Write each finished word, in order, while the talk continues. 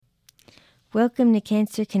Welcome to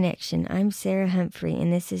Cancer Connection. I'm Sarah Humphrey,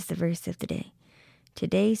 and this is the verse of the day.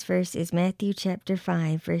 Today's verse is Matthew chapter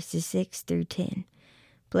 5, verses 6 through 10.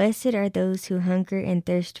 Blessed are those who hunger and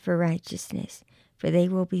thirst for righteousness, for they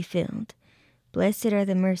will be filled. Blessed are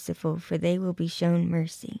the merciful, for they will be shown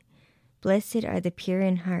mercy. Blessed are the pure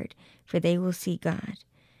in heart, for they will see God.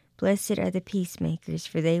 Blessed are the peacemakers,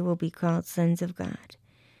 for they will be called sons of God.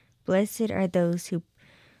 Blessed are those who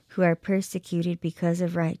are persecuted because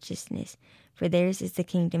of righteousness, for theirs is the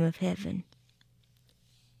kingdom of heaven.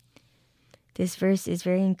 This verse is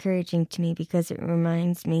very encouraging to me because it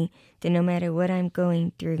reminds me that no matter what I'm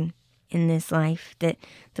going through in this life, that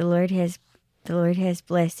the Lord has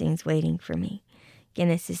blessings waiting for me. Again,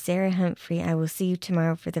 this is Sarah Humphrey. I will see you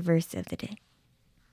tomorrow for the verse of the day.